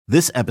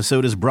This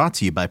episode is brought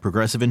to you by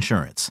Progressive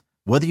Insurance.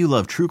 Whether you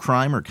love true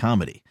crime or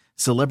comedy,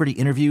 celebrity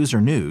interviews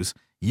or news,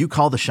 you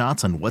call the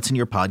shots on what's in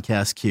your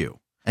podcast queue.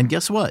 And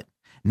guess what?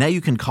 Now you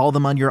can call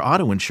them on your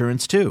auto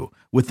insurance too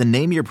with the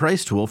Name Your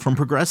Price tool from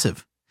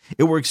Progressive.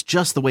 It works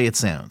just the way it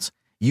sounds.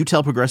 You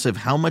tell Progressive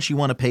how much you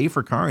want to pay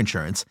for car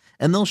insurance,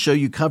 and they'll show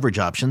you coverage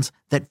options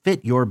that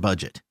fit your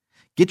budget.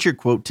 Get your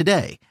quote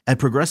today at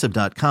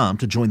Progressive.com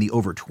to join the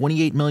over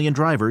 28 million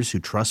drivers who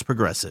trust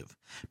Progressive.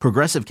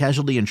 Progressive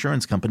Casualty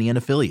Insurance Company and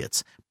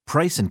Affiliates.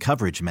 Price and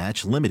coverage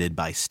match limited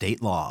by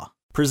state law.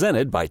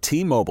 Presented by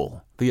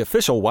T-Mobile, the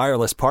official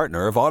wireless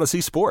partner of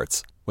Odyssey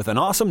Sports. With an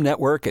awesome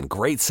network and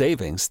great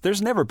savings,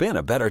 there's never been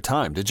a better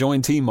time to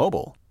join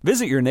T-Mobile.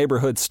 Visit your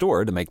neighborhood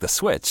store to make the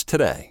switch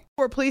today.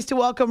 We're pleased to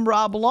welcome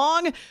Rob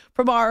Long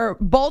from our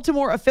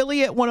Baltimore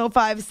affiliate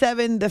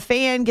 105.7. The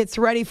Fan gets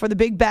ready for the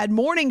Big Bad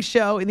Morning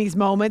Show in these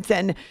moments,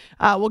 and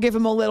we'll give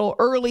him a little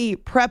early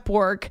prep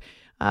work.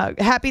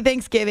 Happy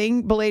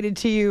Thanksgiving, belated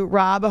to you,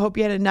 Rob. I hope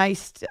you had a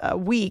nice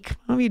week.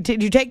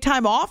 Did you take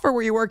time off, or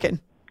were you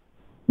working?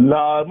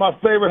 No, my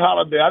favorite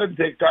holiday.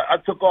 I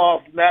took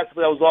off.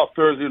 Naturally, I was off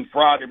Thursday and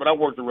Friday, but I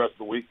worked the rest of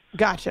the week.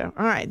 Gotcha.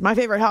 All right. My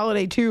favorite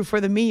holiday, too, for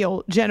the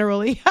meal,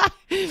 generally.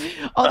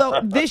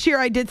 Although this year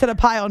I did set a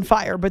pie on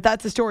fire, but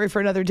that's a story for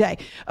another day.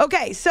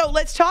 Okay, so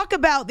let's talk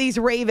about these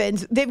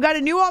Ravens. They've got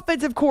a new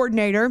offensive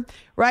coordinator,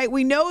 right?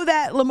 We know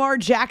that Lamar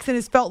Jackson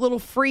has felt a little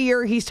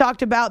freer. He's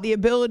talked about the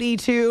ability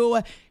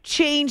to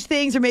change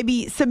things or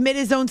maybe submit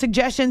his own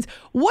suggestions.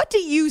 What do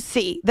you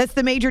see that's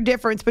the major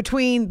difference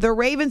between the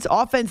Ravens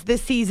offense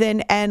this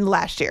season and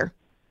last year?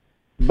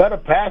 Better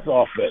pass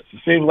offense.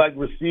 It seems like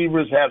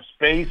receivers have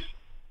space.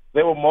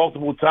 There were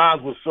multiple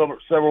times where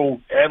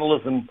several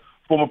analysts and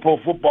former pro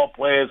football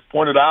players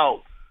pointed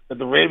out that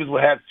the Ravens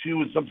would have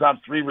 2 and sometimes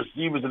 3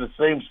 receivers in the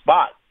same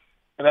spot.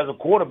 And as a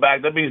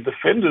quarterback, that means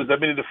defenders.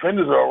 That means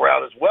defenders are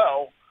around as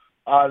well.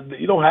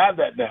 You don't have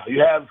that now.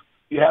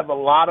 You have a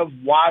lot of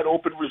wide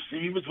open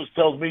receivers, which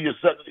tells me you're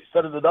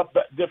setting it up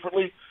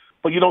differently.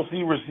 But you don't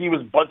see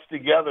receivers bunched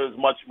together as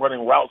much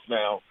running routes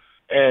now.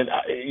 And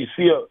you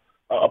see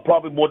a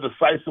probably more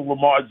decisive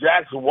Lamar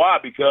Jackson. Why?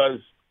 Because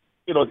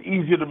it's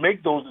easier to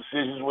make those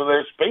decisions when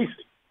there's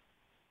spacing.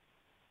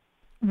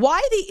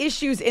 Why the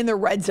issues in the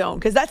red zone?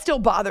 Because that still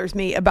bothers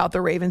me about the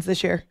Ravens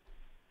this year.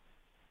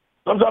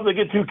 Sometimes they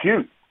get too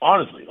cute,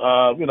 honestly.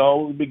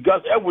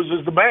 Gus Edwards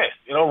is the man.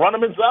 Run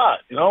him inside.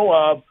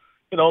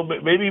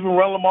 Maybe even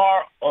run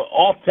Lamar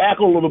off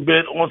tackle a little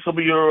bit on some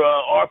of your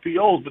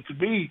RPOs. But to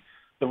me,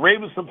 the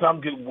Ravens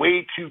sometimes get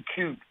way too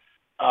cute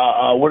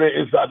when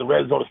they're inside the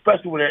red zone,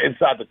 especially when they're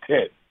inside the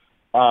 10.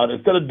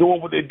 Instead of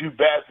doing what they do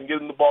best and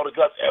getting the ball to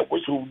Gus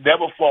Edwards, who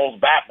never falls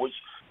backwards.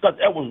 Gus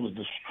Edwards was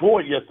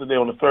destroyed yesterday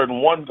on the 3rd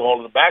and 1 call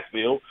in the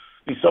backfield.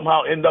 He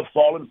somehow ended up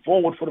falling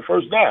forward for the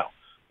first down.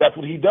 That's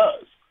what he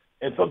does.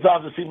 And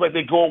sometimes it seems like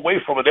they go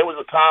away from it. There was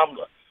a time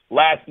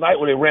last night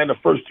when they ran the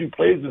first 2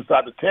 plays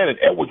inside the 10, and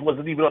Edwards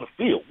wasn't even on the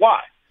field.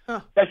 Why?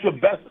 That's your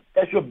best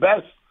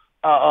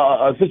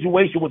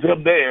situation with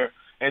him there.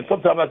 And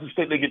sometimes I just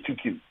think they get too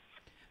cute.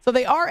 So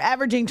they are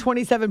averaging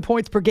 27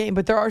 points per game,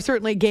 but there are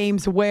certainly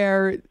games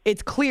where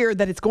it's clear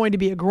that it's going to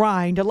be a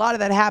grind. A lot of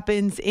that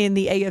happens in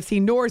the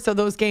AFC North, so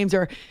those games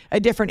are a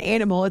different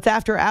animal. It's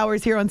After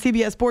Hours here on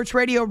CBS Sports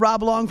Radio.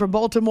 Rob Long from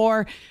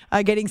Baltimore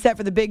getting set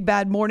for the Big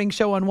Bad Morning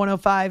Show on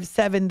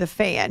 105.7 The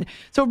Fan.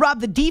 So, Rob,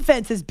 the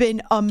defense has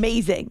been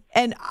amazing,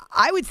 and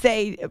I would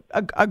say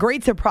a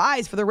great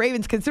surprise for the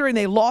Ravens considering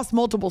they lost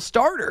multiple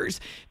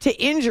starters to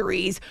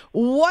injuries.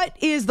 What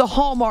is the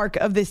hallmark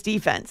of this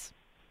defense?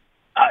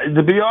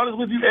 To be honest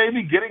with you,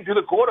 Amy, getting to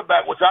the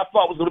quarterback, which I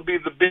thought was going to be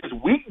the biggest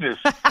weakness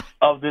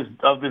of this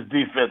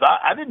defense.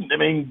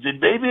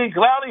 Baby and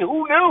Clowney,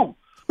 who knew?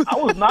 I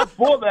was not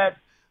for that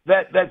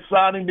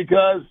signing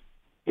because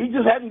he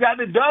just hadn't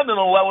gotten it done in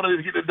the level that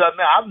he's getting it done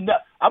now.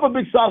 I'm a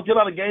big South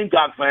Carolina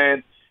Gamecock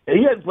fan, and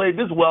he hasn't played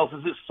this well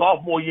since his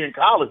sophomore year in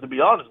college, to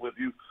be honest with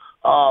you.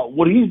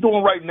 What he's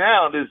doing right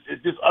now is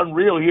just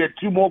unreal. He had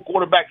 2 more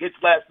quarterback hits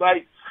last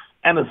night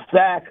and a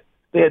sack.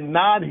 They had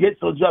 9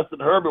 hits on Justin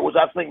Herbert, which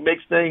I think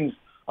makes things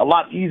a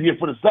lot easier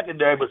for the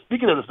secondary. But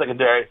speaking of the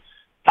secondary,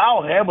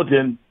 Kyle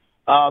Hamilton,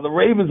 the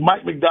Ravens'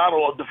 Mike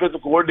McDonald,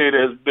 defensive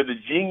coordinator, has been a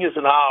genius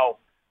in how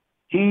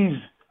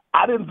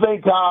I didn't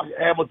think Kyle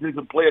Hamilton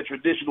could play a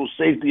traditional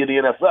safety in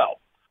the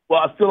NFL. Well,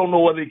 I still don't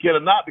know whether he can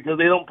or not because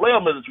they don't play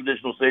him as a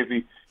traditional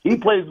safety. He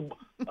plays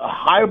a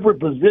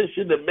hybrid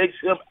position that makes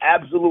him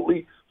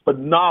absolutely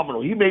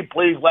phenomenal. He made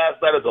plays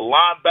last night as a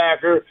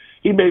linebacker.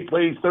 He made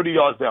plays 30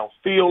 yards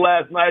downfield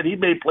last night. He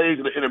made plays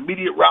in the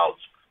intermediate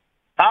routes.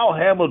 Kyle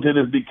Hamilton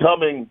is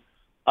becoming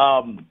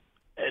an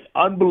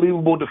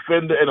unbelievable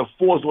defender and a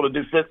force on the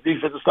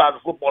defensive side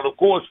of football. Of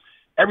course,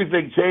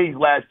 everything changed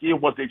last year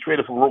once they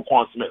traded for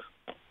Roquan Smith.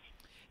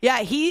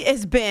 Yeah, he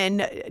has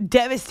been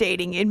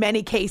devastating in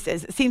many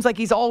cases. It seems like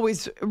he's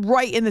always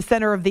right in the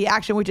center of the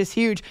action, which is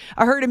huge.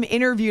 I heard him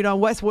interviewed on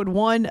Westwood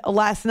One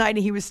last night, and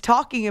he was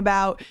talking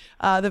about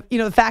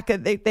the fact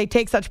that they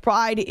take such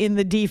pride in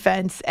the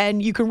defense,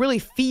 and you can really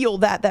feel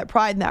that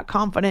pride and that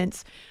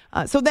confidence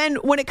So then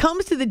when it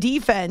comes to the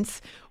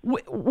defense,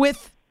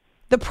 with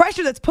the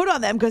pressure that's put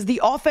on them, because the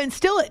offense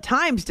still at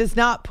times does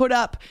not put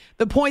up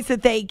the points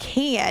that they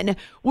can,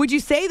 would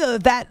you say, though,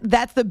 that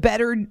that's the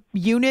better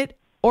unit,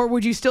 or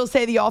would you still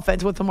say the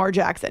offense with Lamar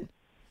Jackson?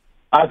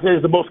 I'd say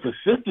it's the most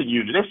consistent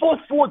unit. They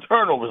forced 4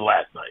 turnovers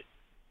last night.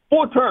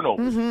 4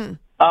 turnovers. Mm-hmm.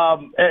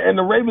 And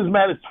the Ravens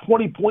managed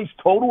 20 points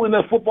total in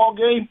that football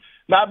game,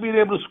 not being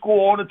able to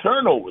score on the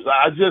turnovers.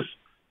 I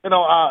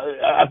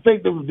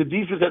think the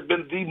defense has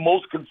been the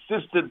most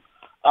consistent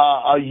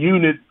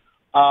unit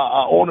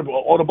on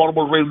the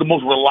Baltimore Ravens, the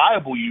most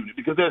reliable unit,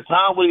 because there's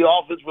times where the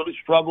offense really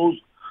struggles.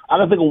 I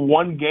can think of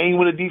one game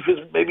where the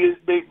defense maybe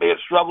may have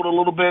struggled a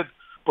little bit,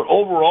 but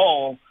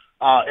overall,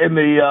 in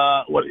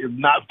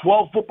the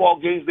 12 football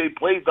games they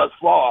played thus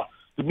far,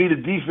 to me the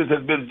defense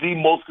has been the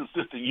most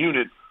consistent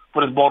unit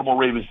for this Baltimore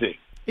Ravens team.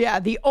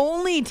 Yeah, the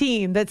only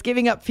team that's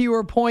giving up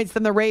fewer points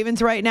than the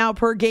Ravens right now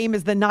per game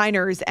is the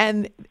Niners,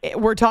 and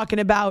we're talking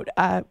about,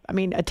 a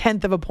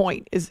tenth of a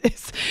point is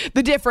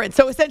the difference.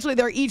 So essentially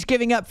they're each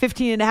giving up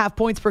 15.5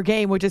 points per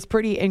game, which is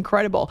pretty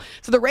incredible.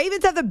 So the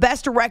Ravens have the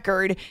best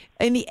record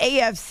in the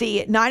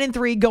AFC at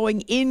 9-3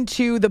 going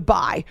into the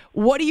bye.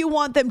 What do you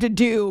want them to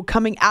do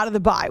coming out of the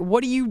bye?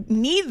 What do you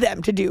need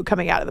them to do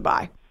coming out of the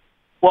bye?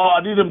 Well,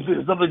 I need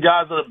some of the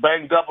guys that are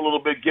banged up a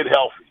little bit get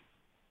healthy.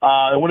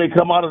 And when they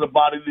come out of the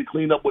body, they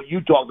clean up what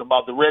you talked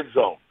about, the red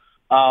zone.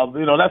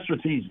 That's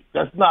strategic.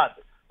 That's not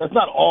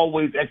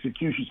always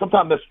execution.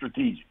 Sometimes that's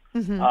strategic.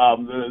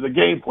 Mm-hmm. The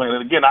game plan.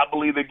 And again, I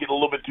believe they get a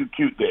little bit too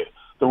cute there.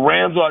 The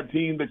Rams are a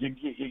team that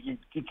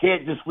you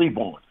can't just sleep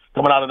on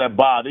coming out of that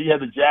bye. Then you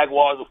have the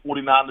Jaguars, the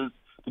 49ers,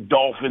 the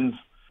Dolphins.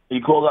 And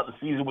you close out the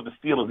season with the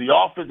Steelers. The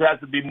offense has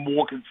to be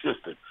more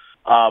consistent.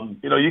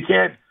 You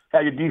can't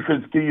have your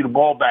defense give you the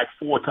ball back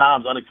 4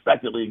 times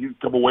unexpectedly and you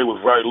come away with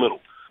very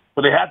little.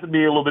 But they have to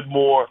be a little bit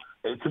more.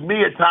 To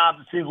me, at times,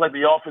 it seems like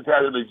the offense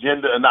has an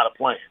agenda and not a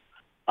plan.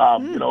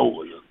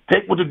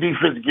 Take what the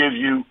defense gives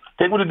you.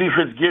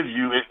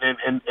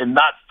 And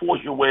not force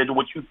your way into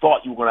what you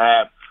thought you were going to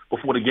have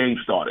before the game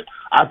started.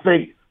 I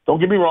think. Don't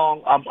get me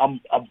wrong.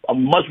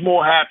 I'm much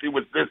more happy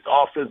with this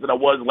offense than I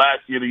was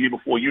last year, the year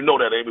before. You know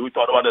that, Amy. We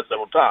talked about that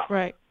several times.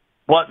 Right.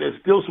 But there's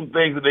still some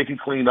things that they can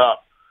clean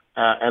up.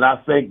 And I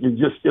think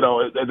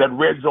that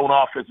red zone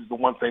offense is the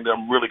one thing that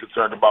I'm really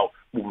concerned about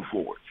moving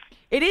forward.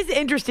 It is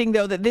interesting,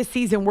 though, that this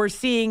season we're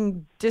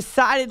seeing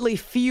decidedly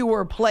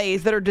fewer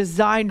plays that are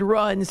designed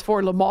runs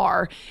for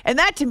Lamar. And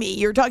that, to me,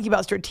 you're talking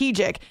about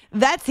strategic.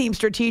 That seems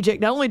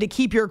strategic not only to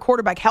keep your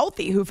quarterback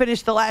healthy, who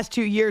finished the last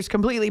 2 years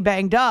completely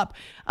banged up,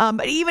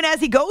 but even as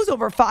he goes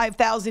over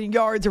 5,000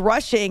 yards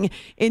rushing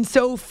in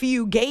so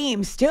few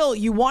games, still,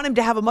 you want him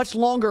to have a much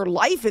longer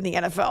life in the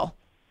NFL.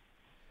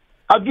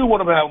 I do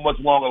want him to have a much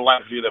longer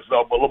life in the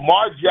NFL, but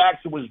Lamar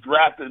Jackson was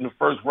drafted in the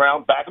first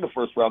round, back in the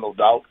first round, no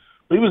doubt.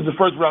 He was the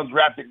first-round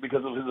draft pick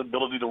because of his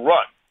ability to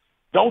run.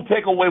 Don't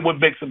take away what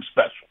makes him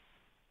special.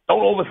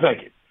 Don't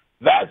overthink it.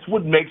 That's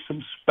what makes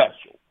him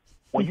special.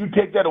 When you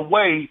take that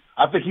away,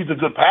 I think he's a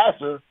good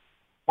passer,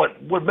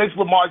 but what makes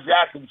Lamar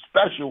Jackson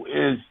special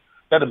is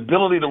that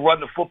ability to run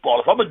the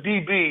football. If I'm a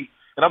DB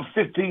and I'm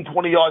 15,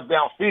 20 yards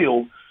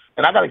downfield,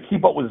 and I got to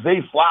keep up with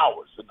Zay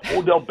Flowers and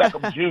Odell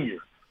Beckham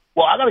Jr.,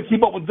 well, I got to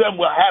keep up with them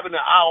while having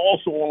an eye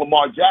also on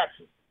Lamar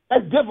Jackson.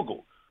 That's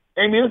difficult.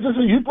 I mean,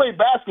 you play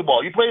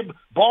basketball. You play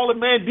ball and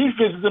man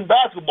defenses in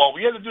basketball.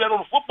 When you have to do that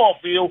on the football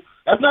field,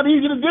 that's not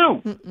easy to do.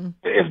 Mm-mm.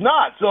 It's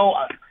not. So,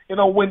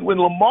 when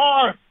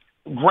Lamar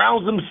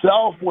grounds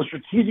himself or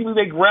strategically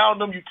they ground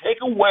him, you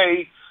take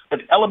away an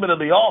element of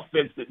the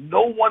offense that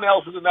no one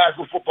else in the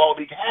National Football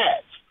League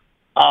has.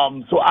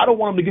 So I don't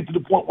want him to get to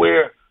the point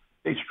where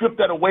they strip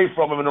that away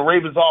from him and the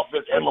Ravens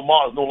offense and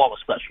Lamar is no longer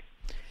special.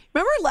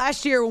 Remember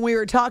last year when we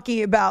were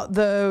talking about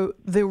the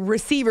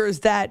receivers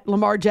that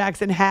Lamar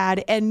Jackson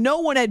had, and no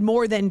one had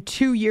more than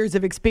 2 years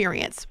of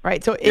experience,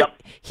 right? So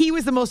he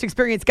was the most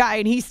experienced guy,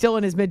 and he's still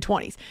in his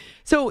mid-20s.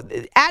 So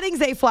adding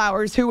Zay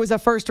Flowers, who was a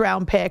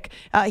first-round pick,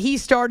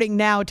 he's starting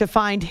now to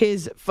find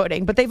his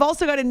footing. But they've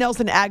also got a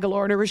Nelson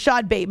Aguilar and a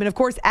Rashad Bateman, of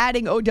course,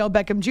 adding Odell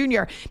Beckham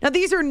Jr. Now,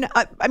 these are,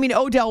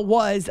 Odell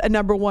was a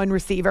number 1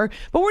 receiver,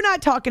 but we're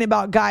not talking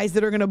about guys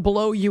that are going to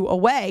blow you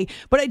away.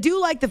 But I do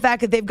like the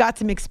fact that they've got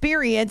some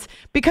experience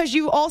because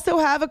you also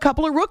have a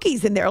couple of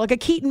rookies in there, like a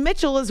Keaton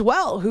Mitchell as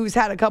well, who's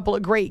had a couple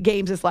of great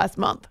games this last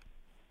month.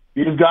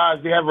 These guys,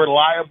 they have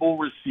reliable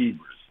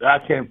receivers. I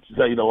can't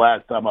tell you the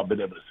last time I've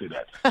been able to see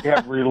that. They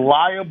have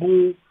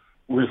reliable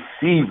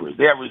receivers.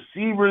 They have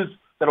receivers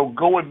that will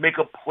go and make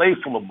a play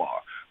for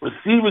Lamar.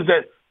 Receivers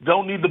that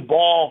don't need the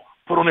ball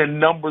put on their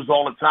numbers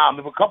all the time.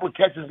 There were a couple of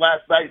catches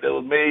last night that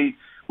were made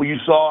where you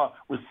saw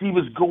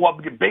receivers go up.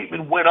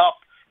 Bateman went up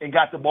and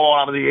got the ball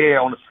out of the air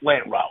on a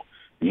slant route.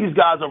 These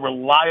guys are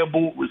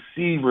reliable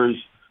receivers,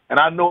 and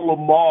I know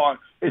Lamar,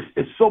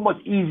 it's so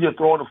much easier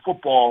throwing the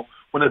football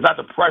when there's not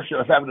the pressure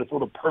of having to throw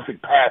the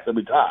perfect pass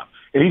every time.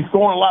 And he's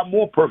throwing a lot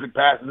more perfect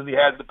passes than he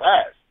has in the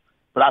past.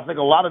 But I think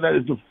a lot of that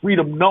is the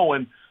freedom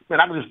knowing,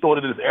 man, I can just throw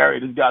it in this area.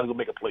 This guy's going to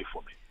make a play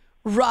for me.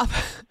 Rob,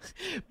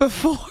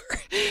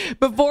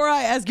 before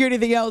I ask you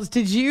anything else,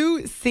 did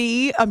you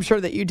see, I'm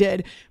sure that you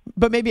did,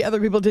 but maybe other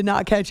people did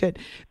not catch it,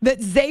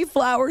 that Zay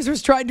Flowers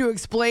was trying to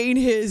explain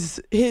his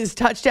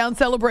touchdown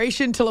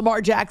celebration to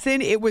Lamar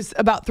Jackson? It was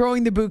about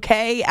throwing the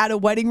bouquet at a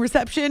wedding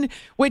reception,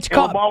 which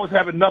Lamar was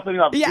having nothing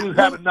of it. Yeah, he was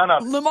having none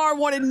of it. Lamar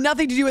wanted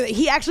nothing to do with it.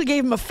 He actually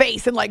gave him a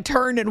face and like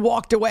turned and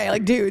walked away.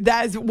 Like, dude,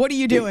 what are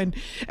you doing?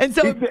 And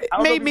so it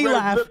made me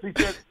laugh. He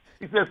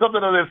said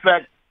something to the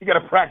effect, you got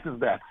to practice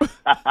that.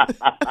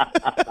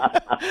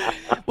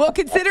 Well,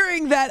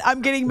 considering that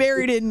I'm getting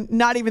married in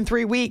not even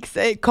 3 weeks,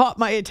 it caught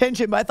my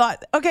attention. But I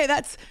thought, okay,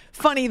 that's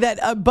funny that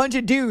a bunch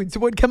of dudes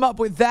would come up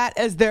with that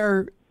as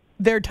their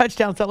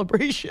touchdown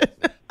celebration.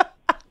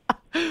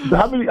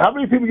 How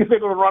many people you think are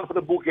going to run for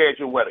the bouquet at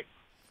your wedding?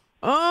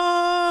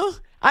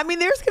 I mean,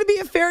 there's going to be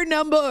a fair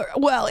number.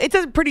 Well, it's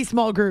a pretty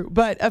small group,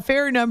 but a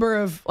fair number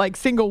of like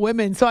single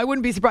women. So I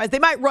wouldn't be surprised. They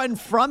might run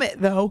from it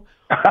though.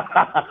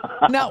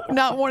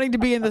 Not wanting to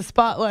be in the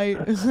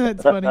spotlight.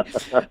 That's funny.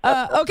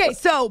 Okay,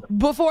 so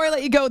before I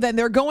let you go, then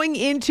they're going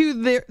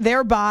into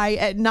their bye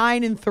at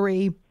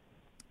 9-3.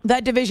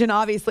 That division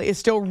obviously is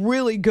still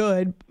really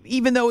good,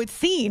 even though it's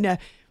seen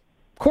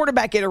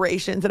quarterback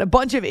iterations and a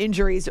bunch of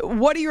injuries.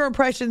 What are your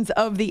impressions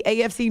of the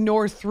AFC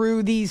North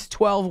through these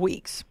 12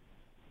 weeks?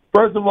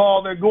 First of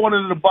all, they're going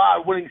into the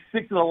bye winning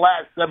 6 of the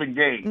last 7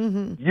 games.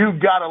 Mm-hmm. You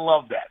got to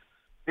love that.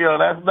 You know,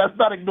 that's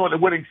not ignoring. They're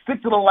winning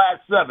 6 of the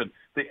last 7.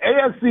 The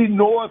AFC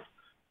North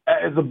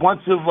is a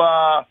bunch of,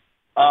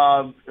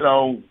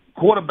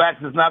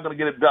 quarterbacks that's not going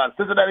to get it done.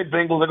 Cincinnati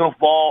Bengals are going to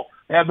fall.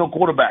 They have no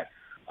quarterback.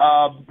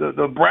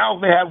 The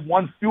Browns may have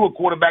one fewer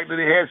quarterback than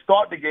they had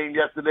starting the game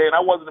yesterday, and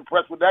I wasn't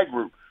impressed with that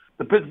group.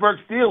 The Pittsburgh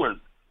Steelers,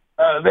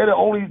 they're the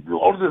only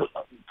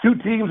 2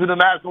 teams in the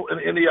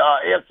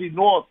AFC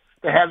North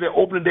that have their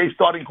opening day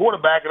starting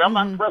quarterback, and I'm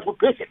not impressed with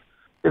Pickett.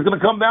 It's going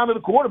to come down to the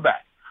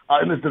quarterback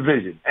in this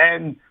division,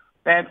 and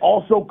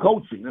also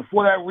coaching. And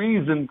for that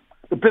reason,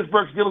 the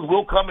Pittsburgh Steelers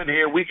will come in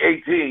here week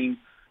 18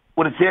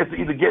 with a chance to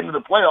either get into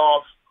the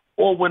playoffs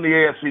or win the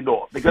AFC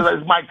North because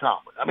it's Mike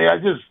Tomlin. I mean,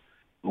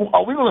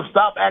 are we going to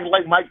stop acting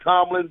like Mike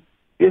Tomlin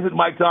isn't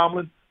Mike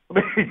Tomlin?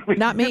 I mean,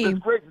 not me.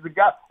 The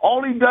guy,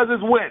 all he does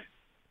is win.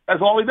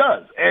 That's all he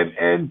does.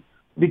 And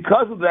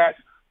because of that,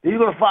 he's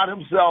going to find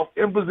himself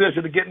in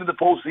position to get into the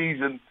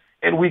postseason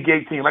in week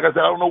 18. Like I said,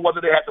 I don't know whether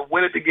they have to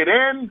win it to get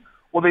in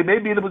or they may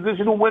be in a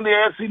position to win the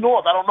AFC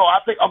North. I don't know.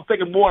 I'm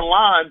thinking more in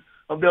line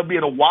of they'll be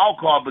in a wild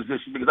card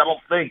position because I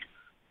don't think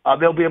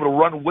they'll be able to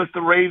run with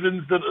the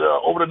Ravens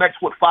over the next,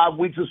 5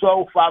 weeks or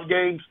so, 5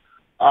 games.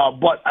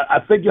 But I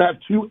think you have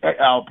 2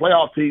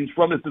 playoff teams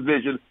from this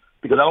division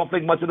because I don't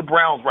think much of the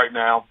Browns right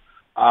now.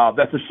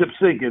 That's a ship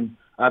sinking.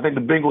 I think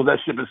the Bengals, that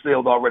ship has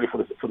sailed already for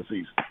the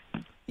season.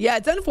 Yeah,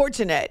 it's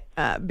unfortunate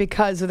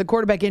because of the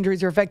quarterback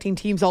injuries are affecting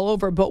teams all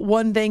over. But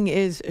one thing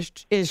is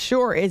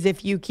sure is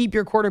if you keep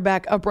your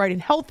quarterback upright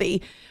and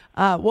healthy,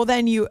 well,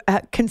 then you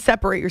can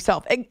separate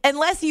yourself.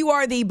 Unless you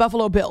are the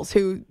Buffalo Bills,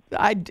 who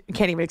I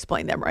can't even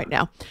explain them right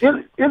now.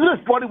 Isn't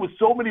it funny with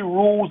so many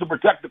rules to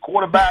protect the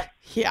quarterback?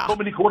 Yeah. So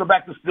many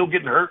quarterbacks are still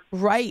getting hurt.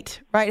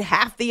 Right.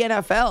 Half the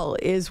NFL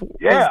is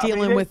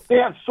dealing with. They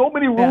have so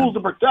many rules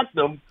to protect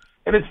them,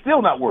 and it's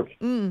still not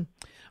working.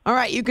 All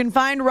right, you can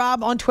find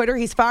Rob on Twitter.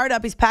 He's fired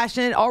up. He's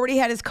passionate. Already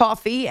had his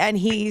coffee, and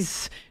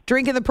he's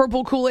drinking the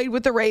purple Kool-Aid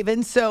with the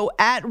Ravens. So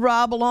at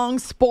Rob Long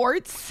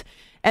Sports,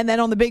 and then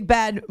on the Big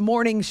Bad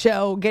Morning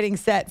Show, getting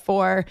set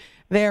for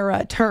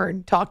their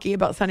turn, talking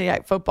about Sunday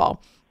Night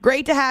Football.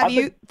 Great to have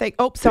you. Go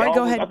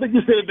ahead. I think you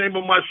said the name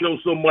of my show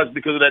so much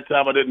because of that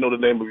time I didn't know the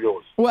name of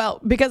yours.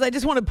 Well, because I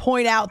just want to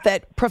point out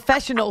that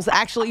professionals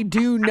actually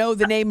do know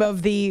the name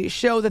of the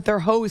show that their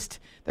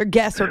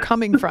guests are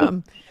coming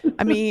from.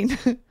 I mean...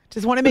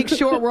 Just want to make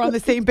sure we're on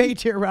the same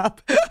page here, Rob.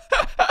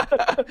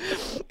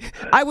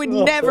 I would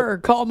never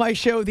call my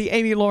show the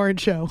Amy Lawrence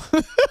Show.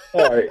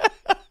 All right.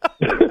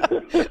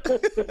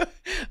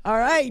 All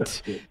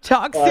right.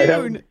 Talk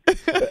soon.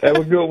 Have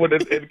a good one,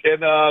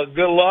 and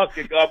good luck,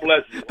 and God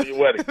bless you for your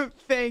wedding.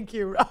 Thank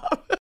you,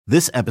 Rob.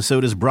 This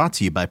episode is brought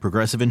to you by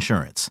Progressive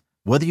Insurance.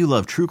 Whether you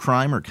love true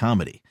crime or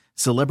comedy,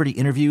 celebrity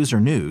interviews or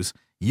news,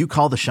 you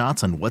call the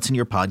shots on what's in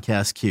your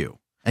podcast queue.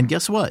 And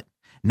guess what?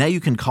 Now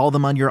you can call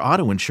them on your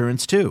auto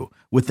insurance, too,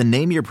 with the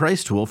Name Your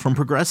Price tool from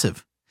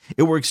Progressive.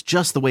 It works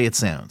just the way it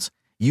sounds.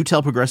 You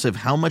tell Progressive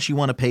how much you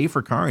want to pay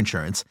for car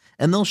insurance,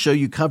 and they'll show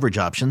you coverage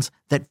options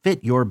that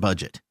fit your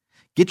budget.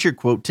 Get your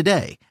quote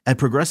today at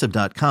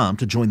Progressive.com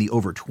to join the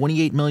over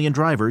 28 million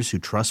drivers who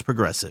trust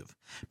Progressive.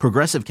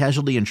 Progressive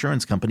Casualty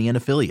Insurance Company and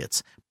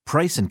Affiliates.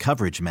 Price and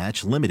coverage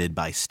match limited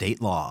by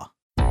state law.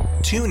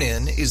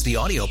 TuneIn is the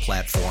audio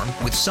platform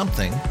with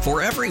something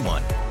for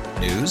everyone.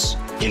 News.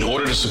 In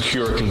order to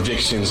secure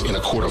convictions in a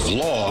court of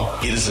law,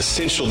 it is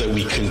essential that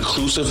we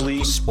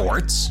conclusively.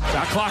 Sports.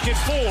 Shot clock at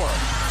 4.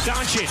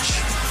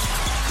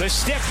 Doncic. The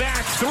step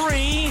back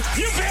 3.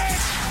 You bet.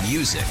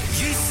 Music.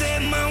 You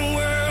set my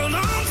world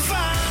on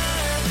fire.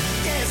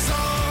 Yes,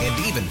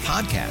 and even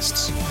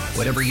podcasts.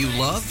 Whatever you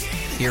love,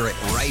 hear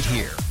it right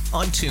here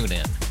on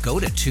TuneIn. Go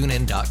to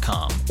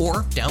TuneIn.com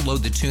or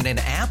download the TuneIn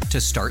app to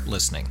start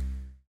listening.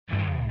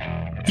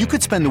 You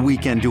could spend the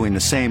weekend doing the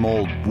same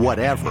old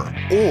whatever,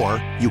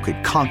 or you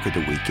could conquer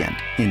the weekend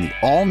in the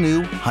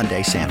all-new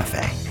Hyundai Santa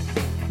Fe.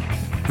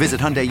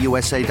 Visit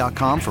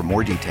HyundaiUSA.com for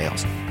more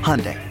details.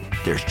 Hyundai,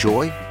 there's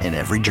joy in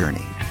every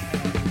journey.